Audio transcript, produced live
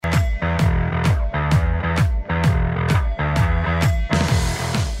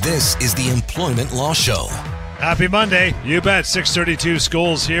This is the Employment Law Show. Happy Monday. You bet. 632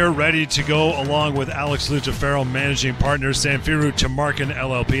 Scholes here, ready to go along with Alex Lucifero, managing partner, Samfiru Tamarkin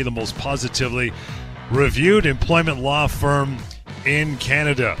LLP, the most positively reviewed employment law firm in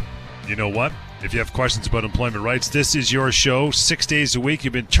Canada. You know what? If you have questions about employment rights, this is your show. 6 days a week,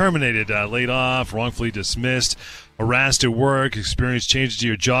 you've been terminated, laid off, wrongfully dismissed, harassed at work, experienced changes to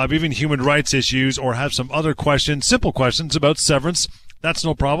your job, even human rights issues, or have some other questions, simple questions about severance. That's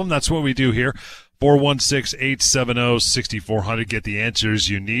no problem. That's what we do here. 416-870-6400. Get the answers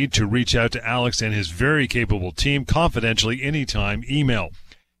you need to reach out to Alex and his very capable team confidentially anytime. Email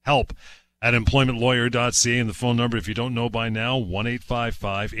help@employmentlawyer.ca, and the phone number, if you don't know by now,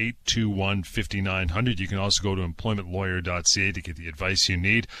 1-855-821-5900. You can also go to employmentlawyer.ca to get the advice you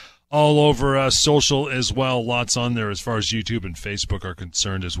need. All over social as well. Lots on there as far as YouTube and Facebook are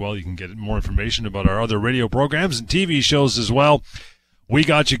concerned as well. You can get more information about our other radio programs and TV shows as well. We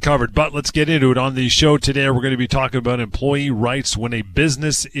got you covered, but let's get into it. On the show today, we're going to be talking about employee rights when a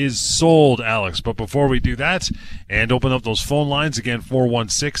business is sold, Alex. But before we do that and open up those phone lines, again,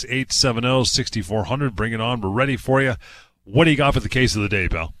 416-870-6400. Bring it on. We're ready for you. What do you got for the case of the day,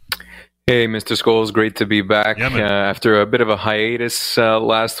 pal? Hey, Mr. Scholes, great to be back. Yeah, after a bit of a hiatus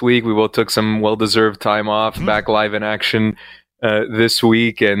last week, we both took some well-deserved time off, back live in action this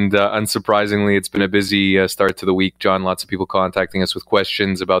week, and unsurprisingly, it's been a busy start to the week, John. Lots of people contacting us with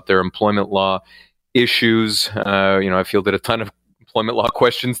questions about their employment law issues. I fielded a ton of employment law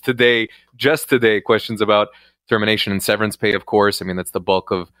questions today, questions about termination and severance pay, of course. I mean, that's the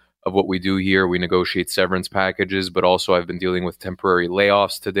bulk of what we do here. We negotiate severance packages, but also I've been dealing with temporary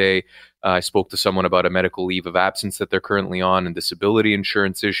layoffs today. I spoke to someone about a medical leave of absence that they're currently on and disability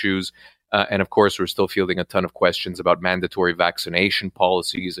insurance issues. And of course, we're still fielding a ton of questions about mandatory vaccination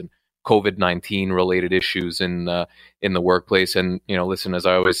policies and COVID-19 related issues in the workplace. And, listen, as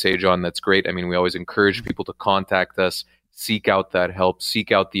I always say, John, that's great. I mean, we always encourage people to contact us, seek out that help,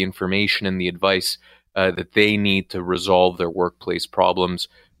 seek out the information and the advice that they need to resolve their workplace problems.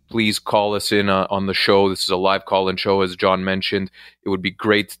 Please call us in on the show. This is a live call-in show, as John mentioned. It would be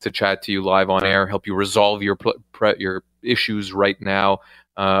great to chat to you live on air, help you resolve your issues right now.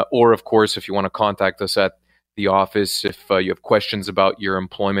 Or, of course, if you want to contact us at the office, if you have questions about your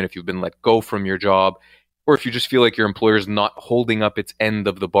employment, if you've been let go from your job, or if you just feel like your employer is not holding up its end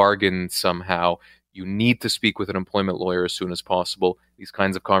of the bargain somehow, you need to speak with an employment lawyer as soon as possible. These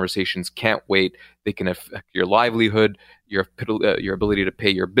kinds of conversations can't wait. They can affect your livelihood, your ability to pay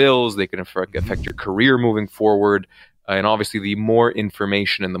your bills. They can affect your career moving forward. And obviously, the more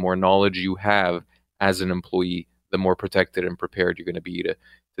information and the more knowledge you have as an employee, the more protected and prepared you're going to be to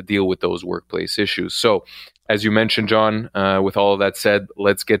deal with those workplace issues. So, as you mentioned, John, with all of that said,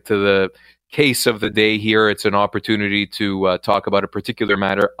 let's get to the case of the day here. It's an opportunity to talk about a particular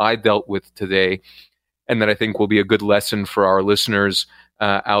matter I dealt with today, and that I think will be a good lesson for our listeners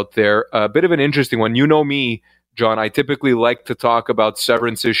out there. A bit of an interesting one. You know me, John, I typically like to talk about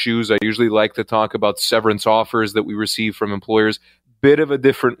severance issues. I usually like to talk about severance offers that we receive from employers. Bit of a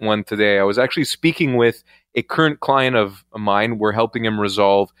different one today. I was actually speaking with a current client of mine. We're helping him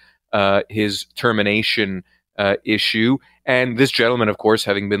resolve his termination issue. And this gentleman, of course,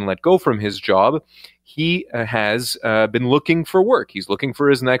 having been let go from his job, he has been looking for work. He's looking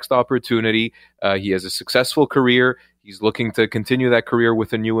for his next opportunity. He has a successful career. He's looking to continue that career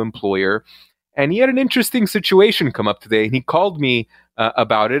with a new employer. And he had an interesting situation come up today. And he called me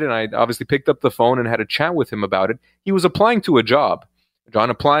about it. And I obviously picked up the phone and had a chat with him about it. He was applying to a job. John,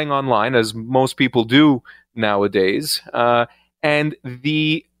 applying online, as most people do nowadays. And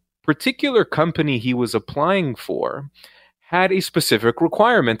the particular company he was applying for had a specific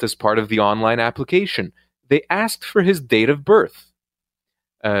requirement as part of the online application. They asked for his date of birth,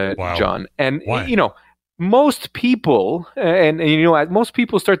 wow. John. And, why? Most people, most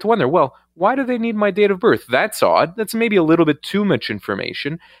people start to wonder, well, why do they need my date of birth? That's odd. That's maybe a little bit too much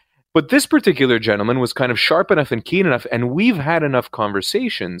information. But this particular gentleman was kind of sharp enough and keen enough, and we've had enough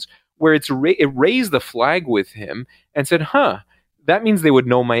conversations where it raised the flag with him and said, that means they would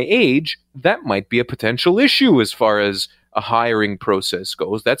know my age. That might be a potential issue as far as a hiring process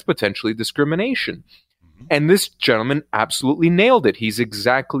goes. That's potentially discrimination. Mm-hmm. And this gentleman absolutely nailed it. He's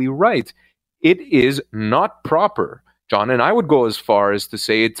exactly right. It is not proper, John, and I would go as far as to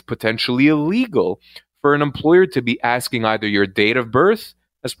say it's potentially illegal for an employer to be asking either your date of birth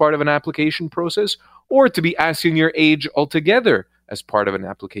as part of an application process, or to be asking your age altogether as part of an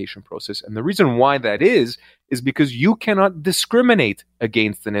application process. And the reason why that is because you cannot discriminate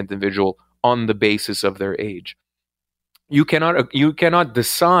against an individual on the basis of their age. You cannot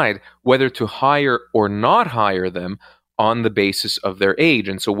decide whether to hire or not hire them on the basis of their age.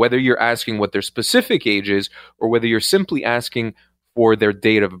 And so whether you're asking what their specific age is or whether you're simply asking for their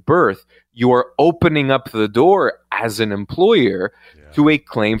date of birth, you are opening up the door as an employer to a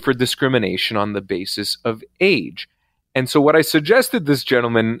claim for discrimination on the basis of age. And so what I suggested this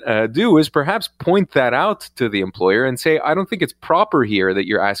gentleman do is perhaps point that out to the employer and say, I don't think it's proper here that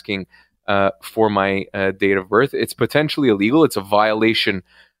you're asking for my date of birth. It's potentially illegal. It's a violation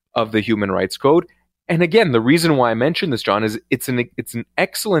of the Human Rights Code. And again, the reason why I mentioned this, John, is it's an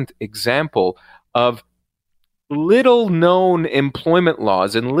excellent example of little known employment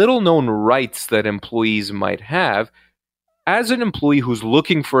laws and little known rights that employees might have. As an employee who's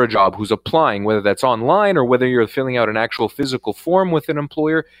looking for a job, who's applying, whether that's online or whether you're filling out an actual physical form with an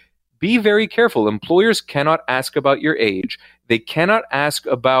employer, be very careful. Employers cannot ask about your age. They cannot ask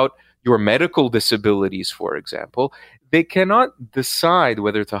about your medical disabilities, for example. They cannot decide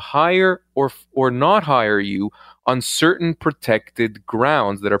whether to hire or not hire you on certain protected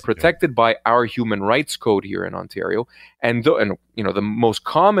grounds that are protected by our Human Rights Code here in Ontario. And you know, the most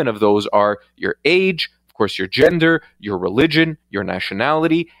common of those are your age, of course, your gender, your religion, your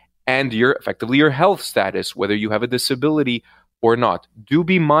nationality, and effectively your health status, whether you have a disability or not. Do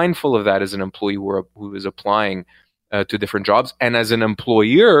be mindful of that as an employee who is applying to different jobs. And as an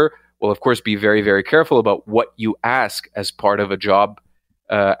employer, well, of course, be very, very careful about what you ask as part of a job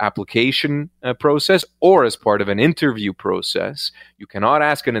application process or as part of an interview process. You cannot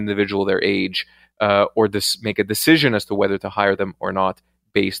ask an individual their age or make a decision as to whether to hire them or not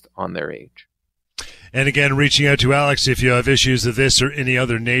based on their age. And again, reaching out to Alex if you have issues of this or any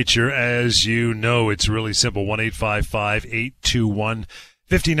other nature. As you know, it's really simple.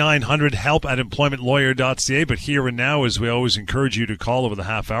 1-855-821-5900, help@employmentlawyer.ca. But here and now, as we always encourage you to call over the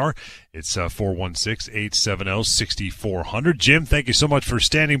half hour, it's 416-870-6400. Jim, thank you so much for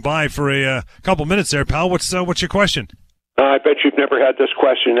standing by for a couple minutes there, pal. What's your question? I bet you've never had this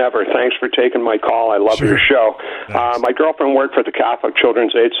question ever. Thanks for taking my call. I love your show. My girlfriend worked for the Catholic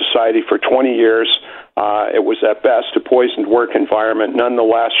Children's Aid Society for 20 years. It was at best a poisoned work environment.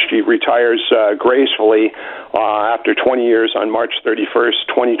 Nonetheless, she retires gracefully after 20 years on March 31st,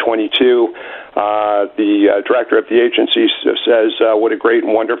 2022. The director of the agency says what a great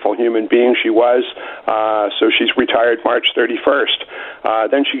and wonderful human being she was. So she's retired March 31st.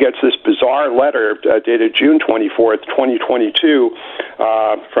 Then she gets this bizarre letter dated June 24th, 2022,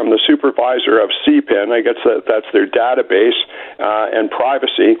 from the supervisor of CPIN. I guess that's their database and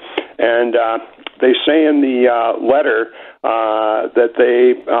privacy. And they say in the letter that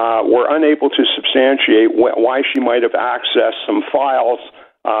they were unable to substantiate why she might have accessed some files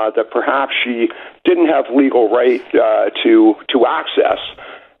that perhaps she didn't have legal right to access.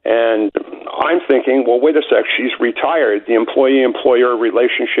 And I'm thinking, well, wait a sec, she's retired. The employee-employer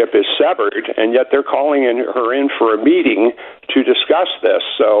relationship is severed, and yet they're calling her in for a meeting to discuss this.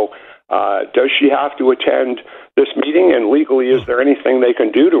 So does she have to attend this meeting? And legally, is there anything they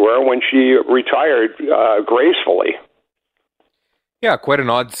can do to her when she retired gracefully? Yeah, quite an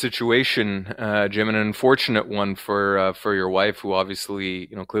odd situation, Jim, and an unfortunate one for your wife, who obviously,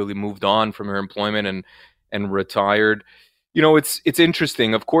 clearly moved on from her employment and retired. It's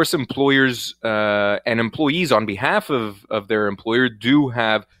interesting. Of course, employers and employees on behalf of their employer do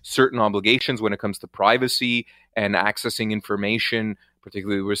have certain obligations when it comes to privacy and accessing information,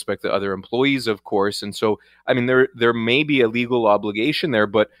 particularly with respect to other employees, of course. And so, I mean, there may be a legal obligation there,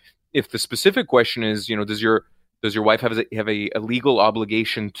 but if the specific question is, does your wife have a legal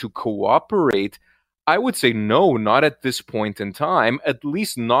obligation to cooperate? I would say no, not at this point in time. At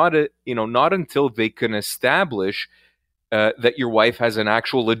least not until they can establish that your wife has an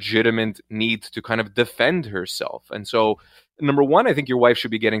actual legitimate need to kind of defend herself. And so, number one, I think your wife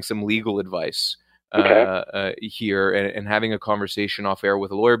should be getting some legal advice here and having a conversation off air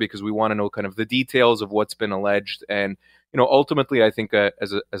with a lawyer, because we want to know kind of the details of what's been alleged. And ultimately, I think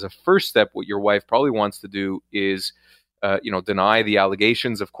as a first step, what your wife probably wants to do is deny the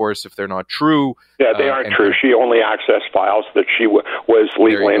allegations, of course, if they're not true. Yeah, they aren't true. She only accessed files that she was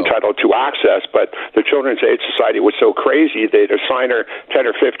legally entitled to access, but the Children's Aid Society was so crazy, they'd assign her 10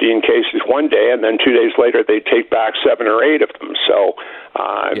 or 15 cases one day, and then 2 days later, they'd take back 7 or 8 of them. So,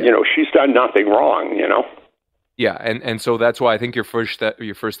 she's done nothing wrong, Yeah, and so that's why I think your first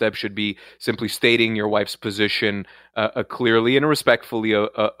step should be simply stating your wife's position clearly and respectfully,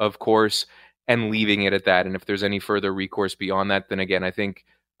 of course, and leaving it at that. And if there's any further recourse beyond that, then again, I think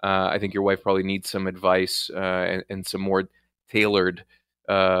your wife probably needs some advice and some more tailored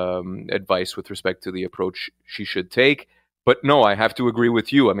advice with respect to the approach she should take. But no, I have to agree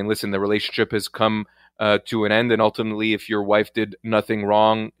with you. I mean, listen, the relationship has come to an end, and ultimately, if your wife did nothing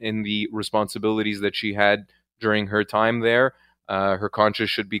wrong in the responsibilities that she had during her time there. Her conscience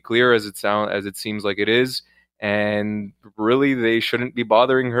should be clear, as it seems like it is, and really they shouldn't be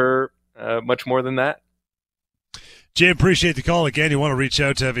bothering her much more than that. Jim, appreciate the call again. You want to reach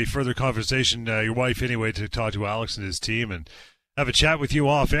out to have a further conversation, your wife anyway, to talk to Alex and his team and have a chat with you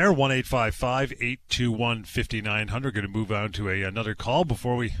off air. 1-855-821-5900. Going to move on to another call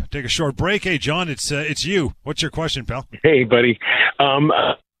before we take a short break. Hey, John, it's you. What's your question, pal? Hey, buddy.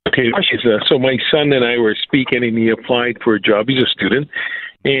 Okay, so my son and I were speaking, and he applied for a job. He's a student,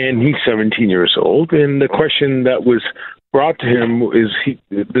 and he's 17 years old. And the question that was brought to him is,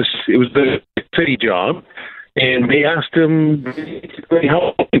 it was the city job, and they asked him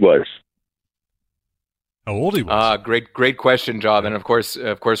how old he was. How old he was? Great question, Job, and of course,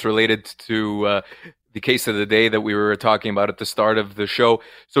 related to the case of the day that we were talking about at the start of the show.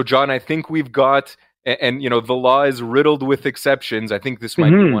 So, John, I think we've got. And, the law is riddled with exceptions. I think this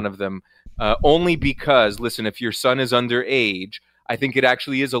might be one of them. Only because, listen, if your son is underage, I think it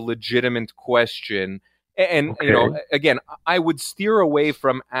actually is a legitimate question. And, again, I would steer away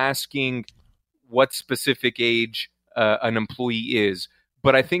from asking what specific age an employee is.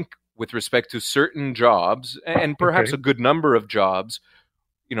 But I think with respect to certain jobs, and perhaps a good number of jobs,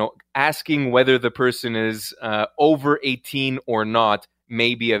 asking whether the person is over 18 or not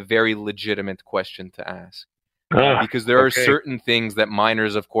may be a very legitimate question to ask. Because there are certain things that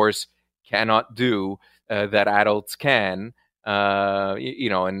minors, of course, cannot do that adults can.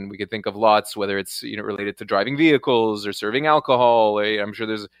 And we could think of lots, whether it's related to driving vehicles or serving alcohol. I'm sure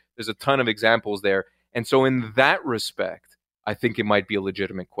there's a ton of examples there. And so in that respect, I think it might be a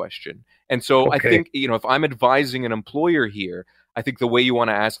legitimate question. And so I think, if I'm advising an employer here, I think the way you want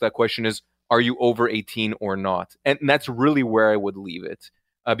to ask that question is, are you over 18 or not? And that's really where I would leave it.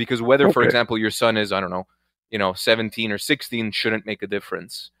 Because whether, for example, your son is, 17 or 16 shouldn't make a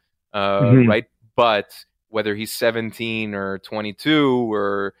difference, right? But whether he's 17 or 22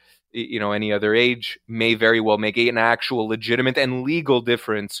 or, any other age may very well make an actual legitimate and legal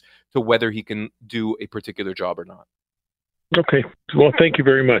difference to whether he can do a particular job or not. Okay. Well, thank you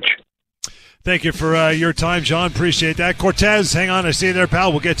very much. Thank you for your time, John. Appreciate that. Cortez, hang on. I see you there,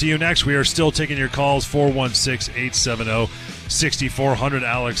 pal. We'll get to you next. We are still taking your calls, 416-870-6400.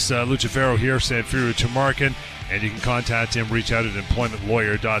 Alex Lucifero here, Sanfiru Tamarkin. And you can contact him, reach out at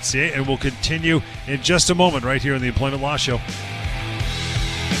employmentlawyer.ca. And we'll continue in just a moment right here on the Employment Law Show.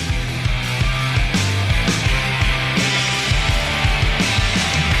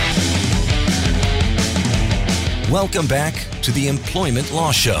 Welcome back to the Employment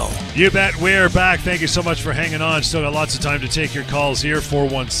Law Show. You bet. We're back. Thank you so much for hanging on. Still got lots of time to take your calls here.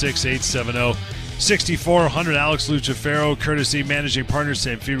 416-870-6400. Alex Lucifero, courtesy managing partner,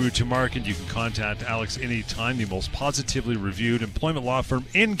 Sanfiru Tamarkin. You can contact Alex anytime. The most positively reviewed employment law firm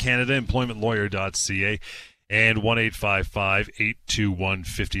in Canada, employmentlawyer.ca. And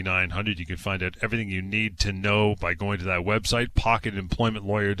 1-855-821-5900. You can find out everything you need to know by going to that website,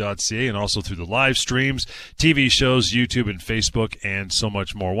 pocketemploymentlawyer.ca, and also through the live streams, TV shows, YouTube and Facebook, and so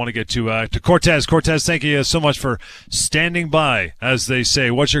much more. I want to get to Cortez. Cortez, thank you so much for standing by, as they say.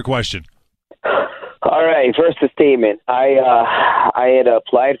 What's your question? All right, first a statement. I had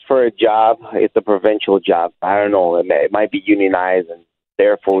applied for a job. It's a provincial job. I don't know. It might be unionized, and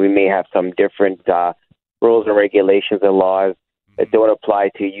therefore we may have some different rules and regulations and laws that don't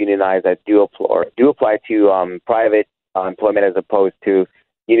apply to unionized, that do apply to private employment as opposed to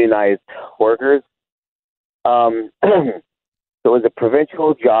unionized workers. So it was a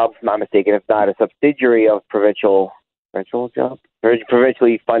provincial job, if I'm not mistaken. It's not a subsidiary of provincially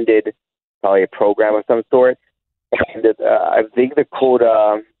funded, probably a program of some sort. And I think the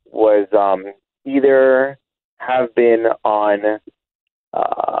quota was either have been on,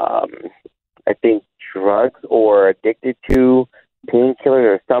 I think, drugs or addicted to painkillers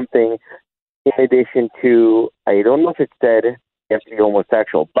or something, in addition to, I don't know if it said you have to be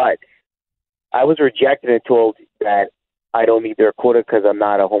homosexual, but I was rejected and told that I don't meet their quota because I'm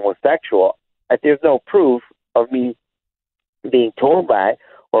not a homosexual. There's no proof of me being told that,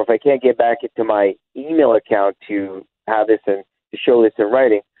 or if I can't get back into my email account to have this and to show this in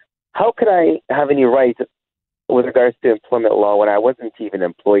writing, how could I have any rights with regards to employment law when I wasn't even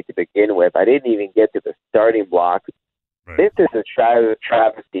employed to begin with? I didn't even get to the starting block. Right. This is a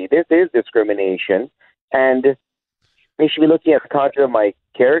travesty. This is discrimination. And we should be looking at the content of my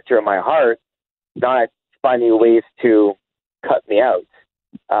character and my heart, not finding ways to cut me out.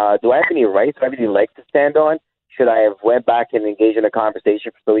 Do I have any rights? Do I have any legs to stand on? Should I have went back and engaged in a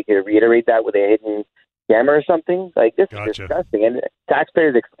conversation so we could reiterate that with a hidden camera or something? Like, this is disgusting. And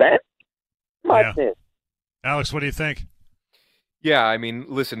taxpayers' expense? What's this? Alex, what do you think? Yeah, I mean,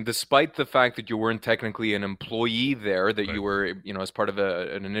 listen, despite the fact that you weren't technically an employee there, that you were, as part of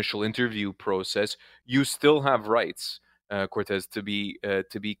an initial interview process, you still have rights, Cortez, to be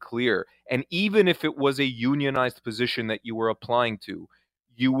clear. And even if it was a unionized position that you were applying to,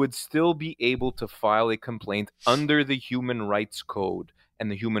 you would still be able to file a complaint under the Human Rights Code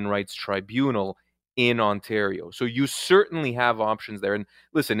and the Human Rights Tribunal in Ontario. So you certainly have options there. And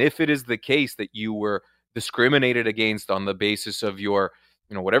listen, if it is the case that you were discriminated against on the basis of your,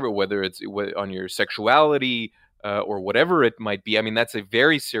 whatever, whether it's on your sexuality or whatever it might be. I mean, that's a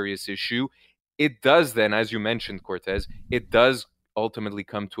very serious issue. It does then, as you mentioned, Cortez, it does ultimately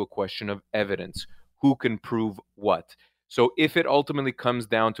come to a question of evidence. Who can prove what? So if it ultimately comes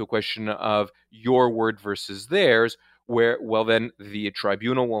down to a question of your word versus theirs, well, then the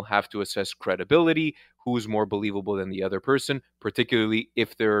tribunal will have to assess credibility, who's more believable than the other person, particularly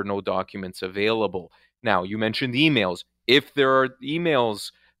if there are no documents available. Now, you mentioned emails. If there are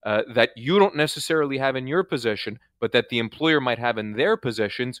emails that you don't necessarily have in your possession, but that the employer might have in their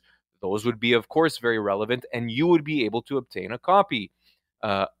possessions, those would be, of course, very relevant, and you would be able to obtain a copy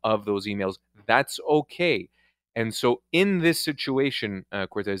of those emails. That's okay. And so in this situation,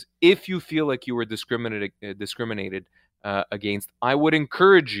 Cortez, if you feel like you were discriminated against, I would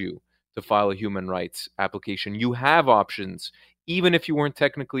encourage you to file a human rights application. You have options. Even if you weren't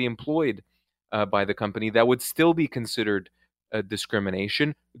technically employed by the company, that would still be considered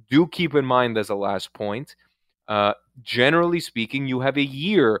discrimination. Do keep in mind, as a last point, generally speaking, you have a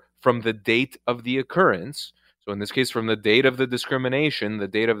year from the date of the occurrence. So in this case, from the date of the discrimination, the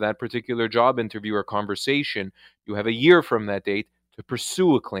date of that particular job interview or conversation, you have a year from that date to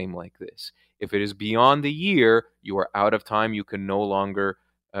pursue a claim like this. If it is beyond the year, you are out of time. You can no longer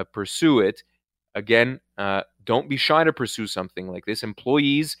pursue it. Again, don't be shy to pursue something like this.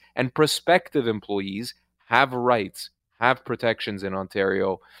 Employees and prospective employees have rights, have protections in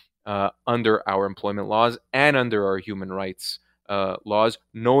Ontario under our employment laws and under our human rights laws.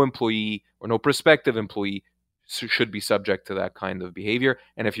 No employee or no prospective employee should be subject to that kind of behavior.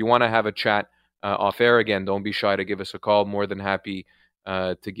 And if you want to have a chat off air, again, don't be shy to give us a call. More than happy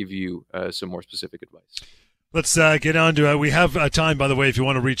to give you some more specific advice. Let's get on to it. We have time, by the way, if you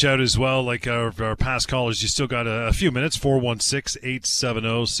want to reach out as well, like our past callers. You still got a few minutes,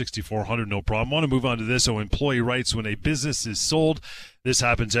 416-870-6400, no problem. Want to move on to this. So employee rights when a business is sold. This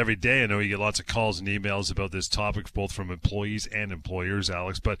happens every day. I know you get lots of calls and emails about this topic, both from employees and employers,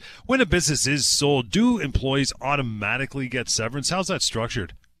 Alex. But when a business is sold, do employees automatically get severance? How's that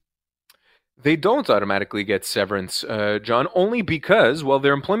structured? They don't automatically get severance, John, only because, well,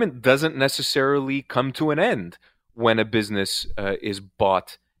 their employment doesn't necessarily come to an end when a business is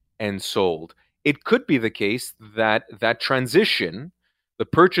bought and sold. It could be the case that that transition, the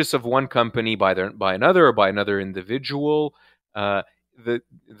purchase of one company by another or by another individual, the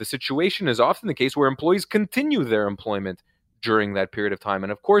situation is often the case where employees continue their employment during that period of time.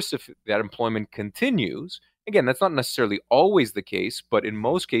 And of course, if that employment continues, again, that's not necessarily always the case, but in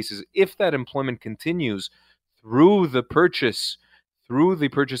most cases, if that employment continues through the purchase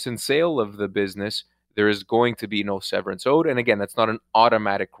and sale of the business, there is going to be no severance owed. And again, that's not an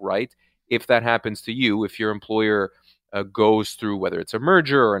automatic right. If that happens to you, if your employer goes through, whether it's a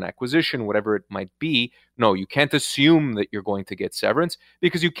merger or an acquisition, whatever it might be, no, you can't assume that you're going to get severance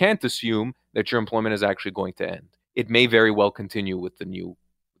because you can't assume that your employment is actually going to end. It may very well continue with the new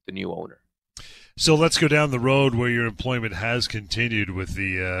owner. So let's go down the road where your employment has continued with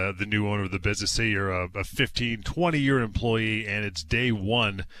the new owner of the business. Say you're a 15, 20-year employee and it's day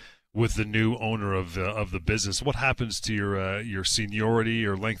one with the new owner of the business. What happens to your seniority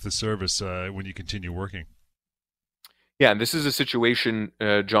or length of service when you continue working? Yeah, and this is a situation,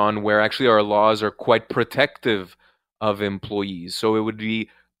 John, where actually our laws are quite protective of employees. So it would be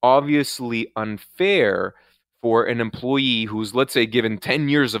obviously unfair for an employee who's, let's say, given 10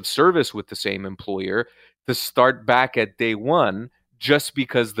 years of service with the same employer to start back at day one just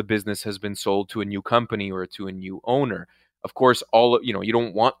because the business has been sold to a new company or to a new owner. Of course, you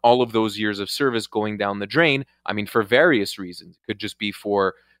don't want all of those years of service going down the drain. I mean, for various reasons. It could just be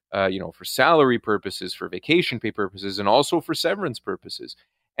for salary purposes, for vacation pay purposes, and also for severance purposes.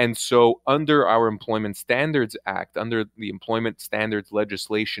 And so under our Employment Standards Act, under the employment standards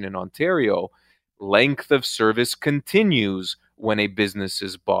legislation in Ontario, length of service continues when a business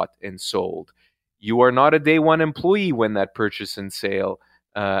is bought and sold. You are not a day one employee when that purchase and sale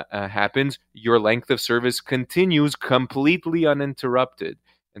happens. Your length of service continues completely uninterrupted.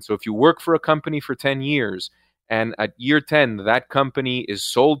 And so if you work for a company for 10 years and at year 10, that company is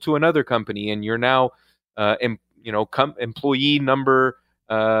sold to another company and you're now employee number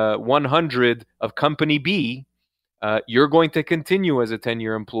 100 of company B, you're going to continue as a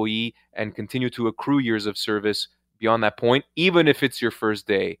 10-year employee and continue to accrue years of service beyond that point, even if it's your first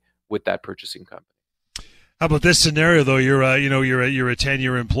day with that purchasing company. How about this scenario though? You're a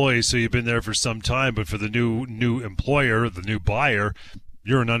 10-year employee, so you've been there for some time, but for the new employer, the new buyer,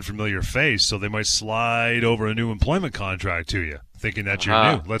 you're an unfamiliar face, so they might slide over a new employment contract to you, thinking that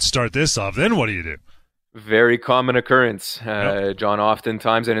you're new. Let's start this off. Then what do you do? Very common occurrence, John,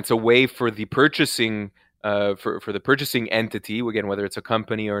 oftentimes, and it's a way for the purchasing for the purchasing entity, again, whether it's a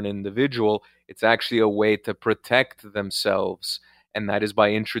company or an individual, it's actually a way to protect themselves, and that is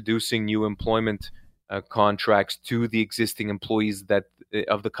by introducing new employment contracts to the existing employees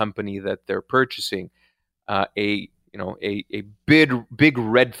of the company that they're purchasing. A big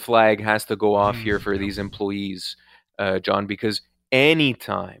red flag has to go off here for these employees, John, because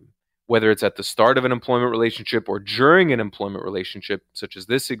anytime, whether it's at the start of an employment relationship or during an employment relationship, such as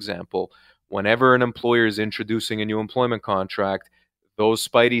this example, whenever an employer is introducing a new employment contract, those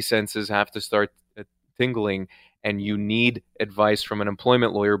spidey senses have to start tingling, and you need advice from an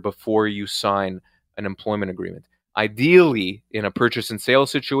employment lawyer before you sign an employment agreement. Ideally, in a purchase and sale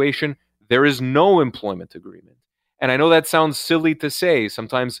situation, there is no employment agreement. And I know that sounds silly to say.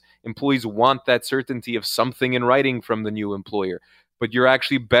 Sometimes employees want that certainty of something in writing from the new employer, but you're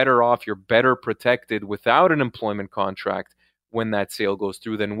actually better off, you're better protected without an employment contract when that sale goes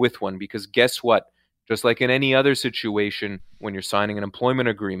through than with one. Because guess what? Just like in any other situation, when you're signing an employment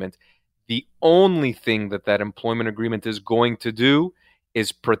agreement, the only thing that employment agreement is going to do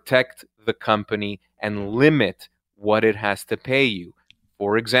is protect the company and limit what it has to pay you.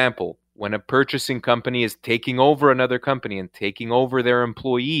 For example, when a purchasing company is taking over another company and taking over their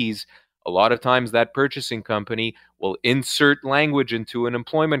employees, a lot of times that purchasing company will insert language into an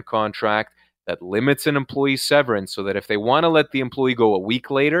employment contract that limits an employee's severance, so that if they want to let the employee go a week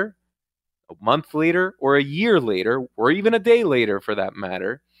later, a month later, or a year later, or even a day later for that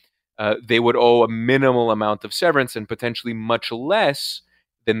matter, they would owe a minimal amount of severance and potentially much less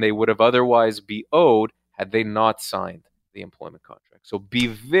than they would have otherwise be owed had they not signed the employment contract. So be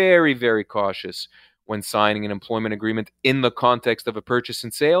very, very cautious when signing an employment agreement in the context of a purchase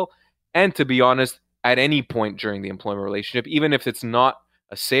and sale, and to be honest, at any point during the employment relationship, even if it's not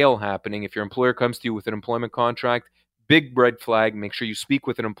a sale happening, if your employer comes to you with an employment contract, big red flag, make sure you speak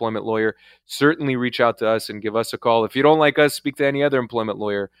with an employment lawyer. Certainly reach out to us and give us a call. If you don't like us, speak to any other employment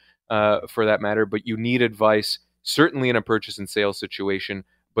lawyer for that matter, but you need advice, certainly in a purchase and sale situation,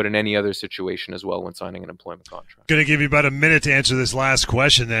 but in any other situation as well when signing an employment contract. Going to give you about a minute to answer this last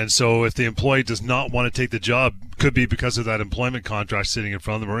question then. So if the employee does not want to take the job, could be because of that employment contract sitting in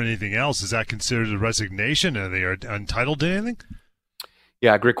front of them or anything else, is that considered a resignation? Are they entitled to anything?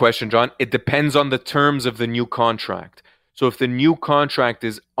 Yeah, great question, John. It depends on the terms of the new contract. So if the new contract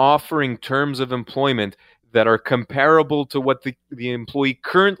is offering terms of employment that are comparable to what the employee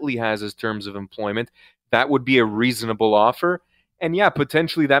currently has as terms of employment, that would be a reasonable offer. And yeah,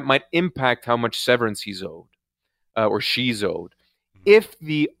 potentially that might impact how much severance he's owed or she's owed. If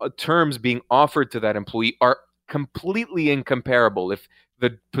the terms being offered to that employee are completely incomparable, if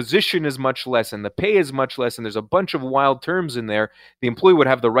the position is much less and the pay is much less and there's a bunch of wild terms in there, the employee would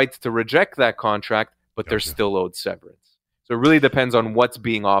have the right to reject that contract, but they're still owed severance. So it really depends on what's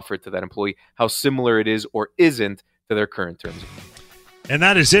being offered to that employee, how similar it is or isn't to their current terms. And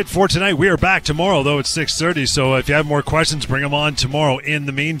that is it for tonight. We are back tomorrow, though, at 6:30. So if you have more questions, bring them on tomorrow. In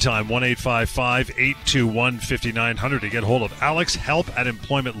the meantime, 1-855-821-5900 to get hold of Alex,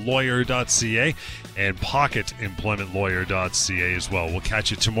 help@employmentlawyer.ca, and pocketemploymentlawyer.ca as well. We'll catch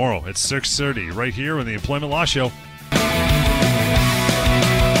you tomorrow at 6:30 right here on the Employment Law Show.